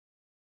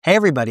Hey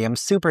everybody, I'm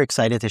super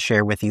excited to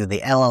share with you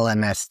the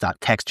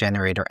LLMS.txt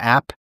Generator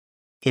app.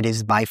 It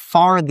is by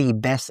far the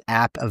best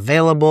app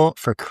available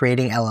for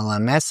creating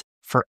LLMS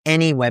for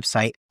any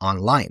website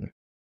online.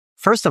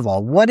 First of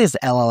all, what is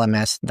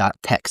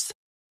LLMS.txt?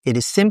 It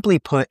is simply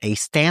put a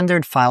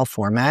standard file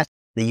format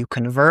that you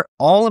convert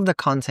all of the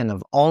content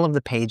of all of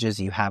the pages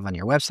you have on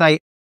your website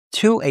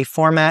to a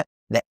format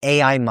that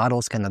AI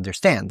models can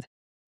understand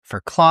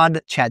for Claude,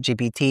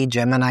 ChatGPT,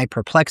 Gemini,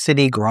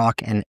 Perplexity,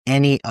 Grok, and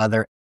any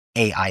other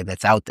AI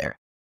that's out there.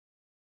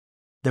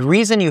 The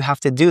reason you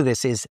have to do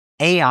this is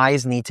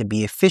AIs need to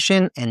be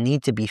efficient and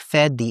need to be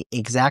fed the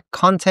exact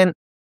content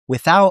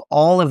without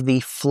all of the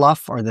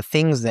fluff or the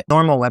things that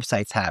normal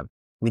websites have.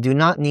 We do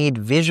not need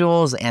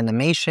visuals,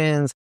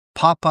 animations,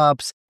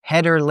 pop-ups,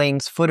 header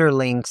links, footer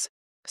links,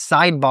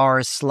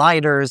 sidebars,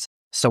 sliders.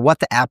 So what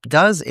the app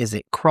does is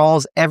it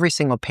crawls every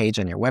single page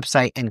on your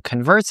website and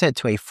converts it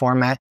to a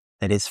format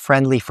that is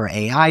friendly for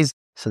AIs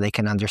so they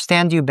can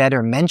understand you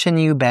better, mention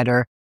you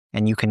better,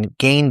 and you can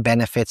gain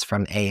benefits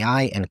from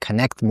AI and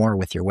connect more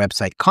with your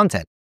website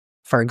content.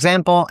 For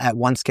example, at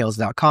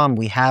onescales.com,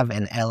 we have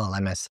an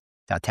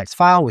LLMS.txt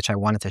file, which I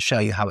wanted to show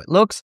you how it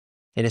looks.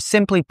 It is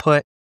simply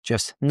put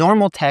just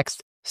normal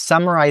text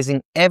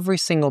summarizing every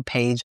single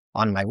page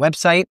on my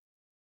website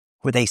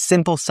with a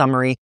simple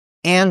summary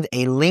and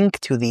a link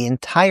to the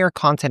entire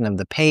content of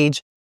the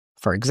page.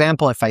 For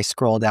example, if I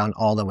scroll down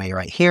all the way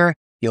right here,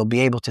 you'll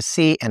be able to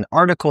see an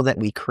article that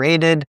we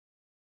created.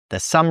 The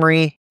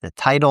summary, the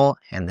title,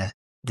 and the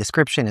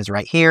description is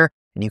right here,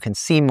 and you can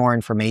see more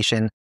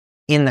information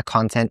in the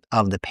content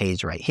of the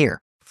page right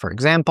here. For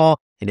example,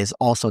 it is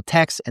also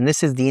text, and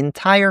this is the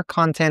entire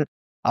content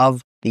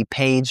of the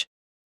page.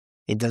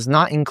 It does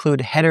not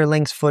include header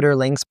links, footer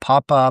links,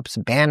 pop-ups,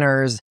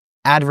 banners,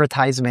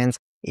 advertisements.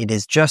 It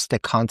is just the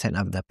content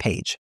of the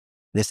page.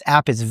 This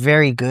app is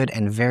very good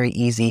and very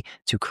easy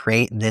to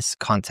create this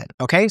content.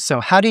 Okay, so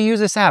how to use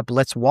this app?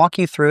 Let's walk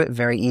you through it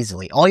very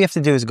easily. All you have to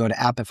do is go to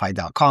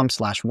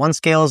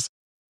appify.com/onescales,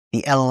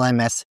 the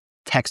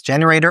LLMS.txt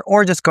Generator,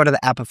 or just go to the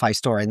Appify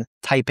store and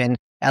type in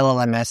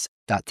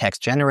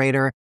LLMS.txt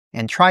Generator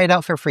and try it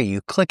out for free.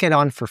 You click it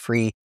on for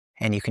free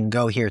and you can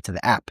go here to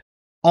the app.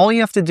 All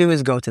you have to do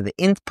is go to the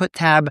Input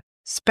tab,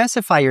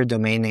 specify your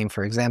domain name.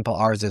 For example,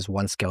 ours is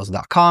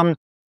onescales.com.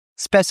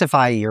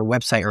 Specify your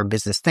website or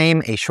business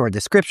name, a short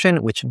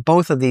description, which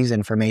both of these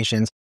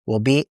informations will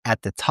be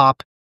at the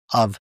top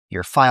of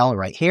your file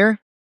right here.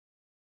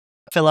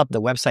 Fill up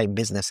the website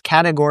business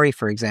category,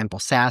 for example,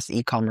 SaaS,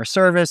 e-commerce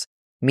service,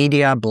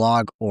 media,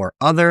 blog, or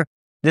other.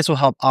 This will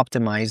help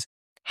optimize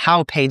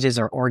how pages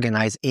are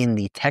organized in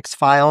the text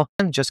file.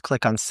 And just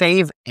click on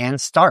Save and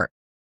Start.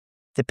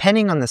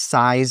 Depending on the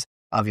size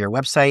of your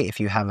website, if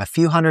you have a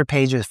few hundred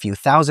pages, a few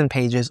thousand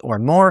pages or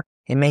more,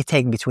 it may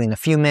take between a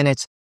few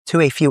minutes to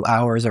a few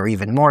hours or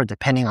even more,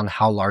 depending on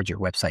how large your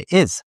website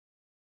is.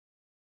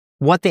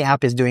 What the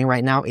app is doing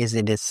right now is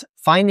it is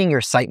finding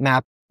your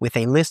sitemap with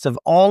a list of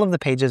all of the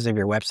pages of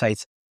your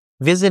websites,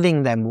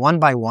 visiting them one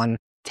by one,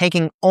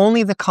 taking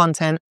only the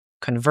content,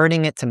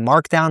 converting it to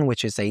Markdown,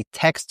 which is a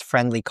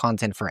text-friendly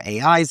content for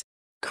AIs,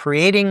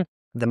 creating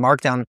the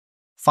Markdown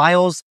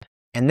files,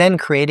 and then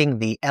creating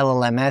the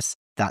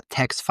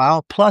LLMS.txt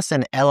file plus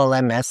an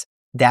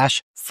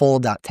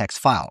LLMS-full.txt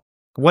file.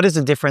 What is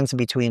the difference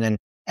between an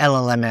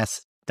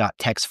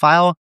LLMS.txt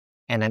file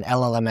and an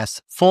LLMS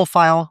full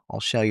file?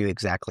 I'll show you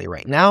exactly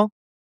right now.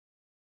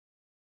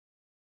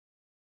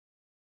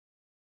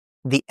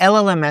 The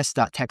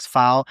LLMS.txt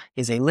file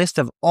is a list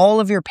of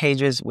all of your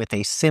pages with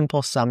a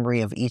simple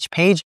summary of each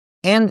page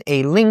and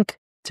a link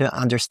to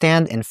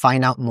understand and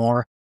find out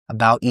more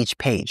about each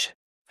page.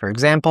 For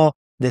example,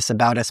 this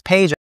About Us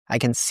page, I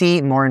can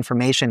see more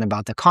information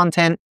about the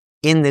content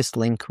in this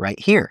link right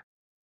here.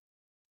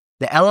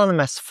 The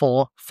LLMS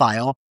full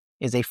file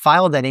is a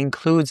file that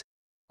includes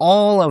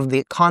all of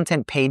the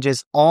content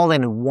pages all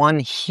in one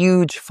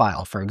huge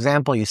file. For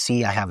example, you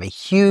see I have a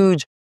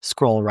huge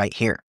scroll right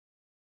here.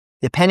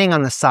 Depending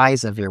on the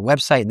size of your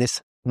website,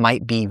 this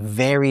might be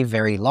very,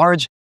 very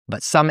large,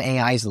 but some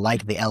AIs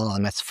like the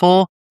LLMS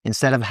full.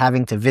 Instead of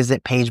having to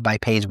visit page by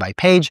page by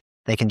page,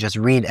 they can just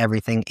read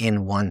everything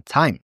in one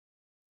time.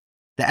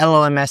 The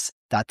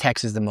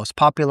LLMS.txt is the most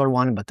popular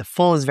one, but the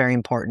full is very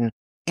important,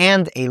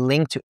 and a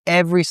link to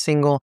every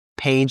single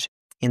page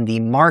in the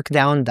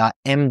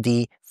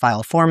markdown.md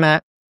file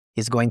format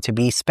is going to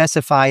be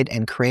specified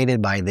and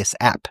created by this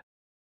app.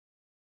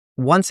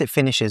 Once it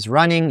finishes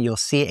running, you'll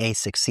see a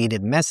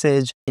succeeded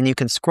message, and you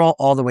can scroll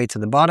all the way to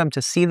the bottom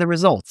to see the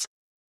results.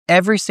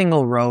 Every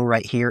single row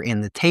right here in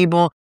the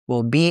table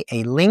will be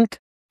a link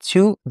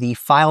to the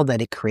file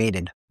that it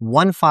created.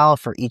 One file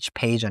for each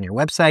page on your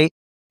website,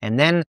 and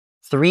then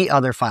 3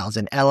 other files,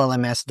 an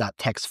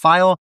LLMS.txt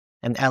file,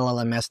 an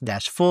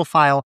LLMS-full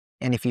file,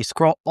 and if you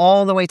scroll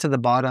all the way to the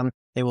bottom,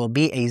 there will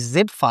be a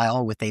zip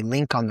file with a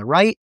link on the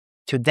right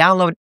to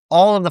download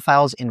all of the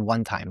files in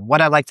one time.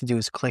 What I like to do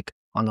is click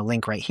on the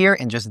link right here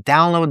and just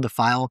download the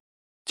file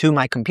to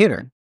my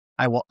computer.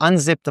 I will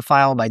unzip the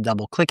file by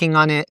double clicking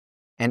on it,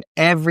 and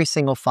every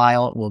single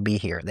file will be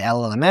here. The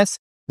LLMS,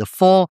 the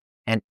full,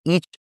 and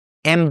each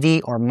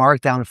MD or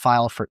markdown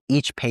file for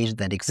each page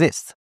that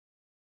exists.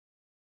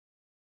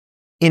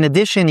 In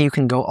addition, you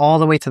can go all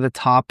the way to the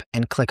top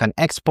and click on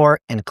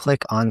Export and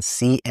click on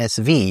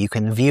CSV. You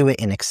can view it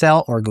in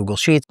Excel or Google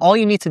Sheets. All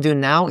you need to do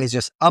now is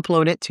just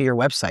upload it to your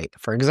website.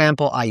 For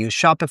example, I use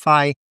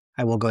Shopify.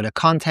 I will go to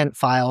Content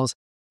Files,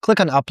 click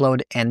on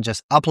Upload, and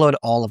just upload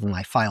all of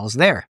my files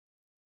there.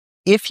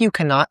 If you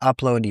cannot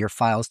upload your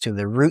files to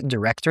the root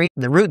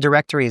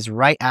directory is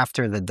right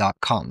after the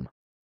 .com.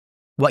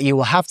 What you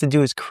will have to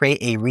do is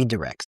create a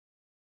redirect.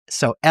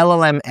 So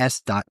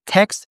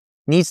llms.txt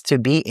needs to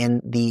be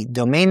in the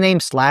domain name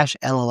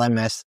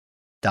 /llms.txt.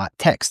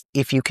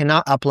 If you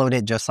cannot upload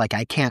it just like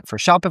I can't for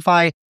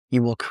Shopify,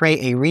 you will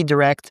create a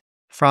redirect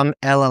from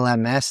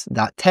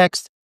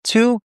llms.txt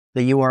to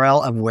the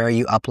URL of where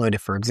you uploaded,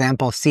 for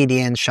example,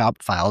 CDN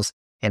shop files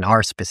in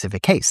our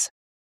specific case.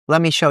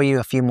 Let me show you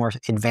a few more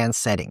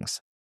advanced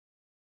settings.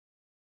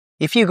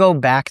 If you go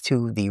back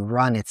to the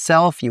run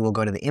itself, you will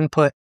go to the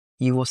input.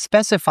 You will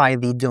specify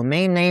the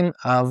domain name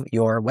of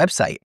your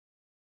website.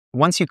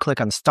 Once you click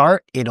on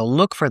Start, it'll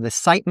look for the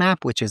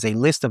sitemap, which is a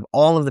list of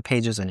all of the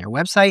pages on your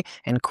website,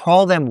 and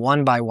crawl them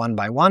one by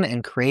one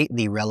and create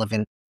the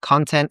relevant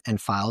content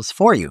and files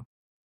for you.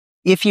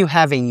 If you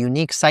have a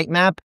unique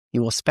sitemap,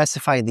 you will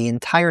specify the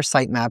entire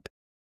sitemap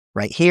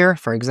right here.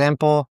 For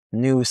example,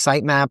 new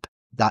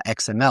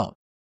sitemap.xml.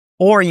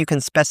 Or you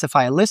can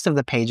specify a list of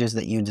the pages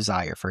that you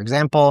desire. For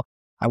example,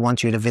 I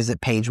want you to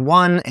visit page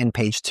 1 and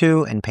page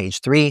 2 and page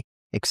 3,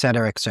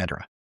 etc.,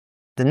 etc.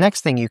 The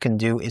next thing you can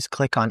do is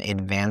click on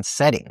Advanced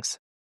Settings.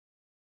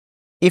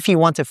 If you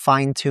want to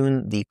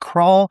fine-tune the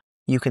crawl,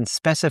 you can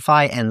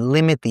specify and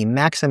limit the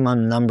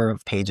maximum number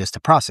of pages to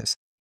process.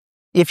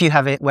 If you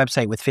have a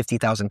website with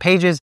 50,000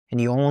 pages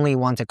and you only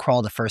want to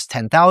crawl the first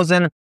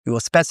 10,000, you will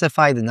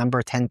specify the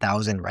number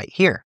 10,000 right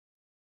here.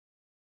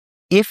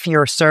 If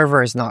your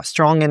server is not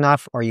strong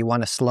enough, or you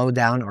want to slow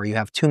down, or you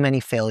have too many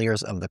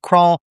failures of the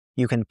crawl,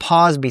 you can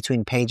pause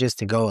between pages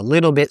to go a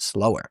little bit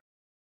slower.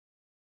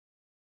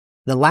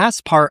 The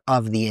last part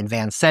of the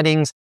advanced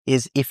settings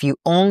is if you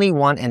only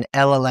want an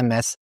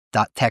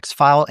LLMS.txt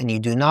file and you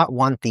do not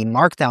want the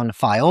markdown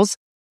files,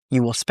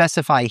 you will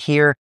specify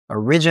here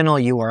original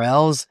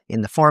URLs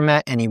in the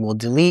format, and you will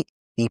delete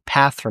the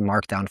path for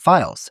markdown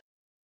files.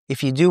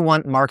 If you do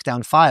want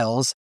markdown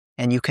files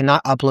and you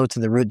cannot upload to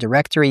the root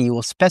directory, you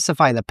will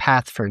specify the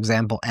path, for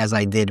example, as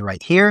I did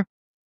right here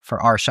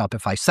for our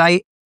Shopify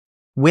site,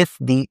 with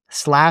the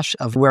 /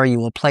 of where you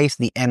will place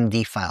the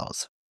MD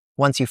files.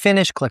 Once you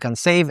finish, click on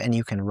Save and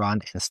you can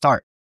run and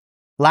start.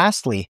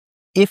 Lastly,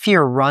 if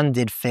your run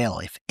did fail,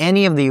 if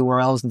any of the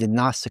URLs did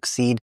not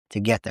succeed to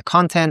get the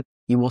content,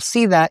 you will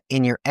see that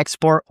in your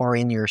export or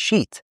in your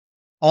sheet.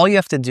 All you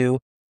have to do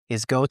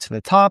is go to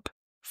the top,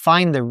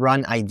 find the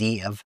run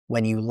ID of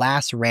when you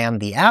last ran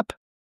the app,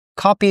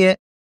 copy it,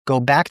 go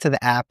back to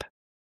the app,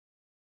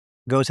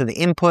 go to the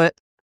input,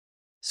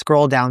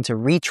 scroll down to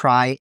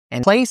retry,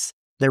 and place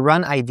the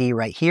run ID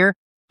right here,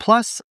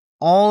 plus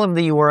all of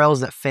the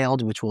URLs that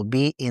failed, which will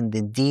be in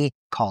the D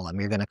column.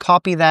 You're going to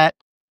copy that,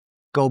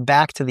 go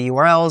back to the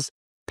URLs,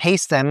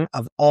 paste them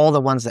of all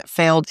the ones that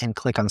failed, and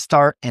click on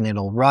Start, and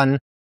it'll run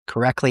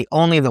correctly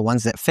only the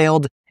ones that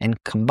failed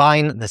and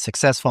combine the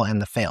successful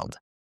and the failed.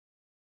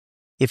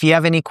 If you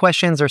have any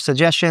questions or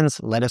suggestions,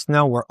 let us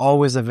know. We're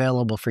always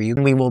available for you.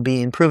 We will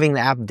be improving the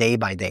app day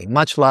by day.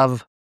 Much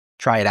love.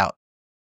 Try it out.